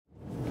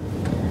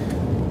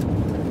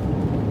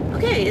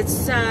Okay,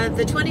 it's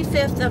the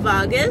 25th of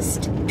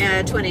August,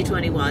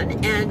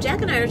 2021, and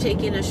Jack and I are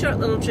taking a short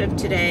little trip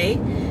today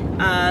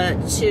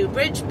to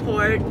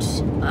Bridgeport,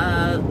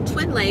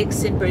 Twin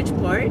Lakes in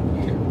Bridgeport,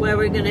 where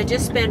we're going to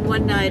just spend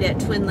one night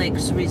at Twin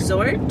Lakes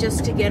Resort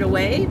just to get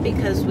away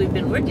because we've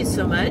been working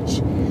so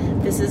much.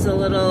 This is a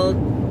little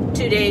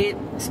 2-day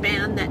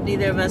span that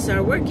neither of us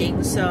are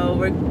working, so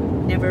we're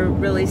never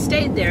really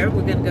stayed there.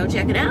 We're going to go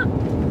check it out,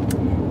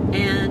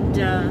 and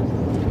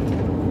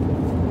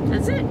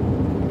that's it.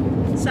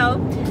 So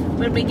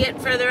when we get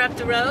further up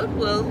the road,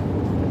 we'll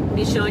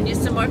be showing you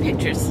some more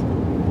pictures.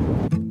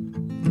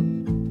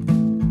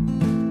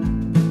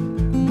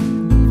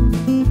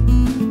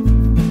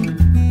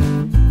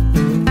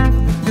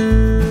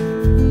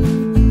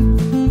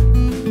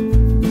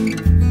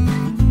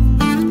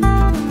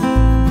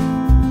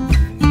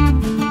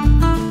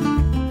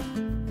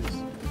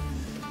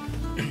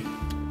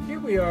 Here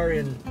we are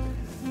in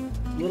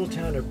little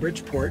town of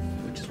Bridgeport,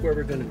 which is where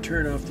we're going to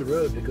turn off the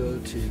road to go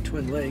to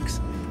Twin Lakes.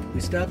 We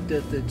stopped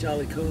at the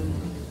Jolly Cone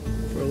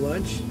for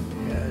lunch,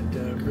 had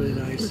really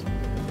nice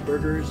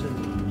burgers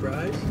and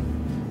fries,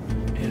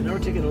 and now we're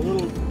taking a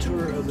little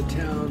tour of the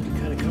town to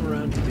kind of come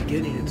around to the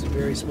beginning. It's a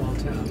very small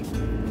town,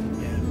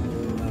 and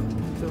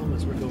we'll film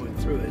as we're going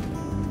through it.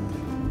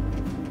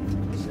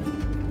 So,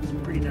 it's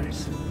pretty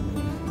nice.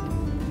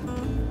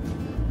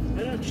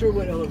 I'm not sure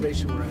what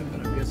elevation we're at,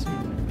 but I'm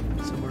guessing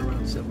somewhere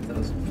around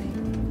 7,000 feet.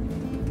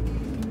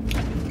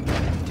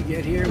 To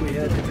get here, we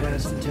had to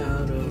pass the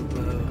town of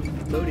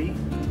Lodi,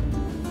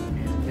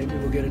 and maybe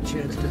we'll get a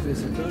chance to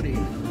visit Lodi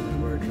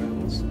on one of our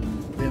travels.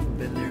 We haven't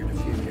been there in a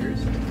few years.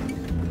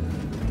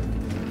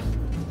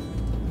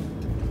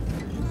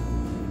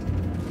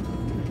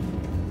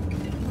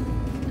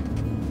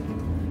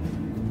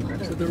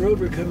 So the road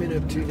we're coming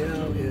up to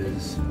now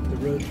is the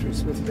road through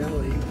Smith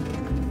Valley.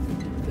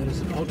 That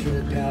is an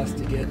alternate path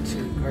to get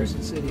to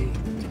Carson City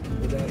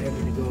without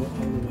having to go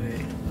all the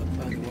way up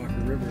by the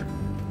Walker River.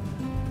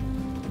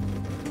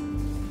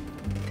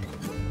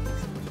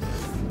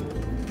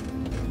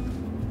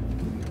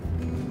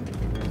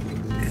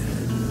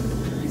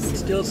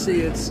 Still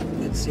see it's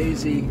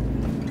hazy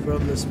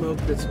from the smoke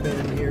that's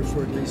been here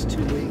for at least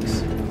 2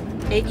 weeks.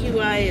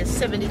 AQI is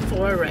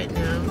 74 right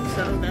now,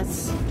 so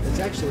it's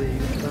actually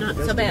not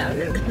so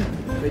bad.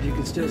 But you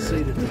can still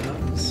see that the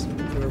mountains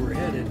where we're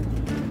headed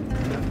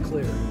are not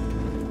clear.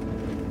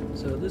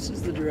 So this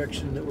is the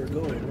direction that we're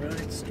going,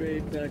 right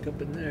straight back up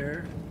in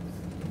there.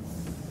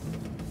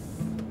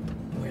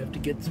 We have to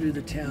get through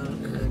the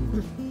town and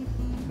then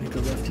make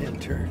a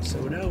left-hand turn. So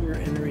now we're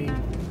entering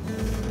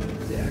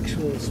the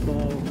actual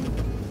small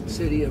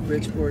city of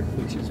Bridgeport,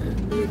 which is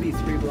maybe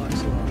 3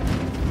 blocks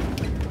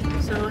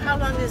long. So how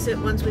long is it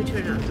once we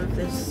turn off of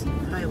this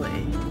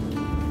highway?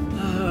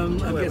 I'm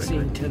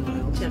guessing 10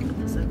 miles. 10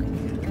 miles,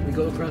 okay. We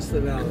go across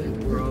the valley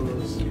where all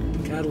those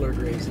cattle are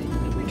grazing,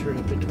 and then we turn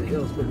up into the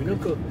hills, but we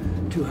don't go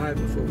too high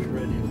before we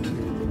run into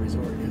the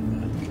resort and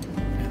the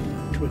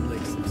Twin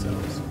Lakes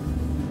themselves.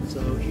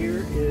 So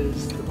here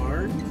is the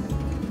barn,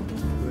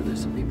 where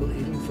there's some people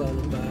eating,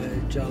 followed by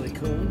Jolly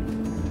Cone,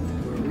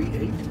 where we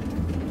ate.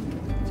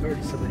 There's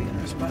already somebody in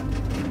our spot.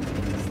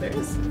 Yes, there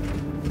is.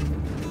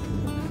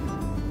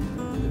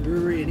 The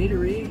brewery and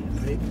eatery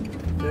right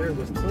there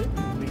with Clint.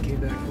 We came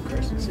back from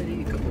Carson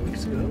City a couple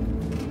weeks ago.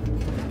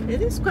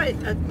 It is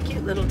quite a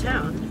cute little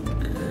town.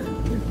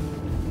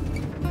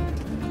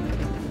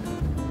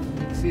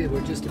 You can see that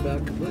we're just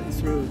about completely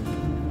through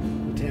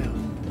the town.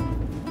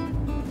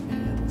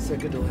 And the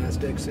second to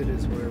last exit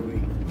is where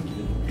we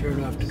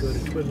turn off to go to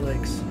Twin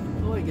Lakes.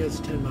 Oh, I guess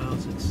 10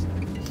 miles. It's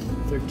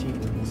 13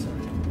 on the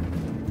side.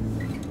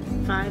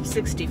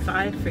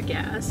 $5.65 for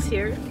gas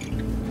here.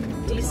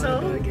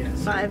 Diesel,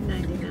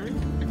 $5.99.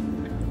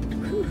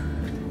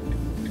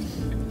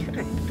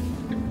 Okay.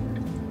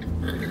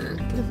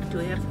 Do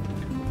we have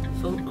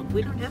full?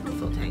 We don't have a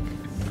full tank.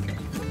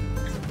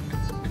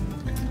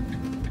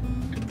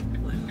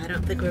 Well, I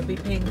don't think we'll be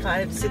paying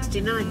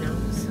 $5.69 now.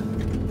 So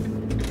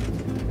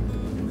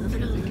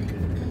moving on.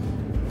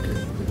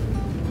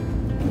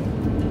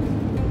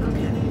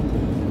 Okay.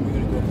 We're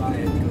gonna go by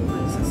it.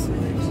 What is this?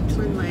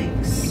 Twin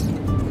Lakes.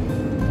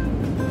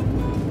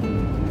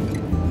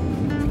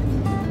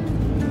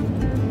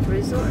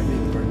 Resort.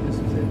 This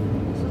is it.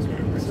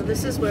 Okay, so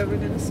this is where we're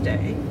going to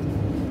stay.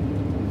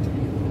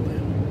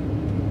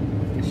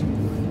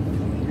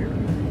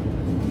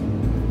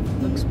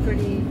 Looks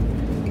pretty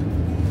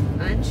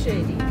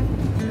unshady.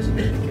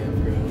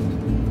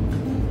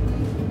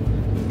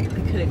 I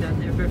could have gone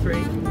there for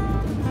free.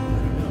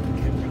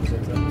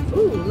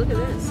 Ooh, look at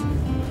this.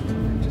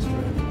 Just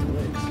right up the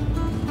lakes.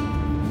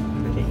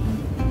 Pretty.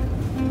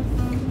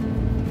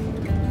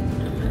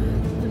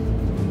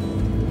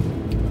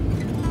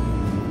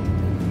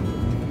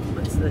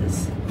 What's this?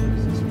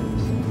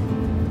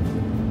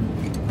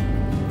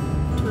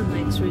 Twin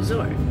Lakes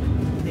Resort.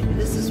 Maybe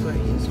this is where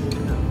you should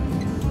go.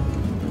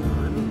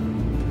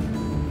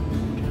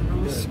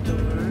 General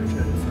store,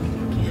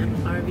 camp,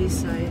 RV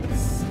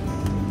sites.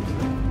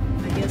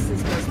 I guess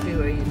this must be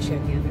where you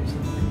check in or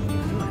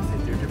something. No, I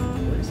think they're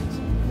different places.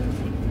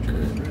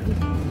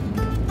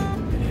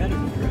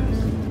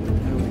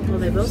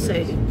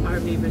 say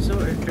RV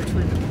Resort or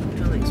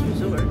Twin Lakes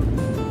Resort.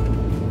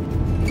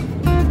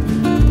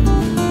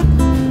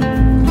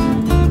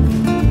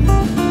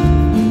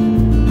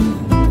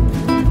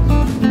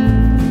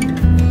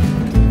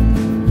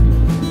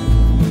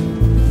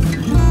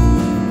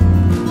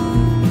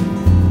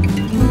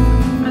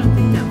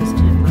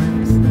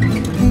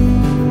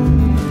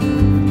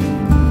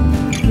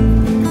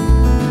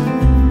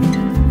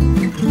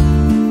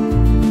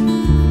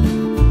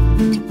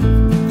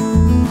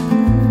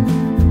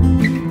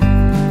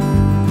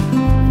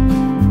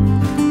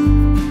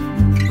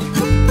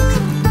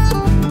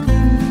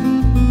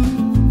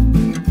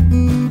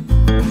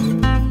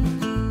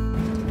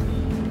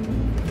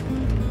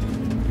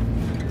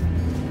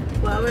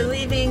 Well, we're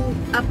leaving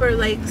Upper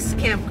Lakes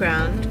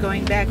Campground,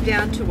 going back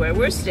down to where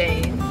we're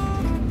staying.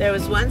 There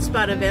was one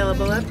spot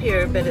available up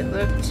here, but it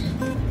looked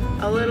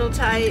a little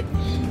tight,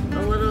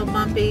 a little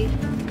bumpy.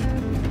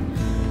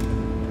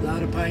 A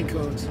lot of pine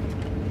cones.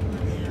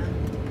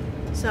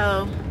 Yeah.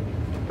 So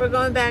we're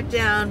going back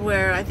down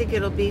where I think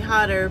it'll be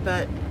hotter,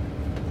 but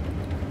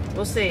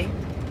we'll see.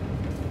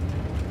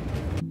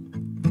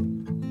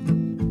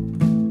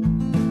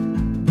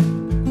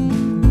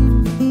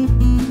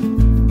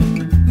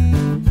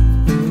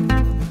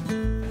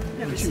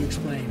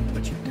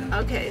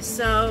 Okay,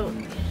 so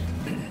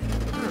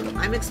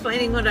I'm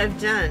explaining what I've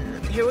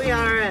done. Here we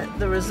are at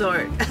the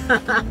resort.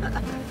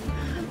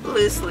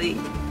 Loosely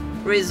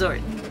resort.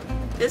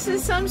 This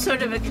is some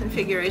sort of a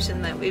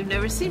configuration that we've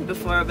never seen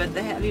before, but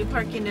they have you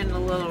parking in a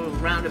little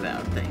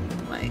roundabout thing,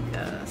 like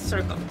a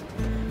circle.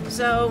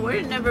 So we're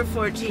at number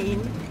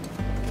 14.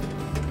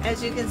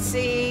 As you can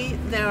see,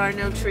 there are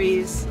no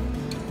trees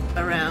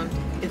around.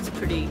 It's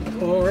pretty...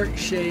 Or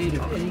shade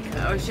of any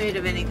kind. Or shade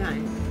of any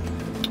kind.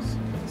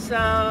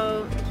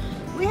 So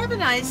we have a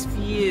nice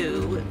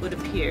view, it would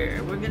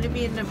appear. We're going to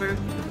be in number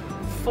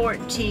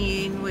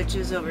 14, which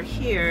is over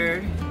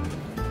here.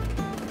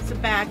 It's a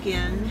back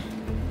end.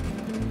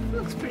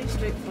 Looks pretty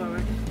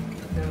straightforward.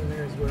 Down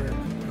there is where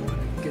I want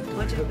to get the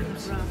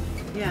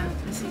hookups. Yeah,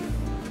 I see.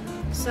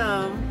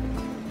 So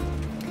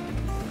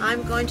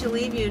I'm going to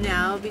leave you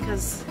now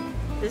because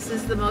this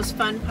is the most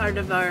fun part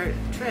of our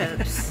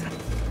trips.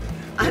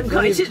 I'm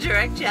going to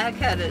direct Jack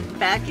how to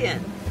back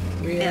in.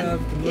 We have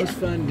the most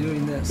fun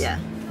doing this. Yeah.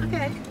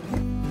 Okay.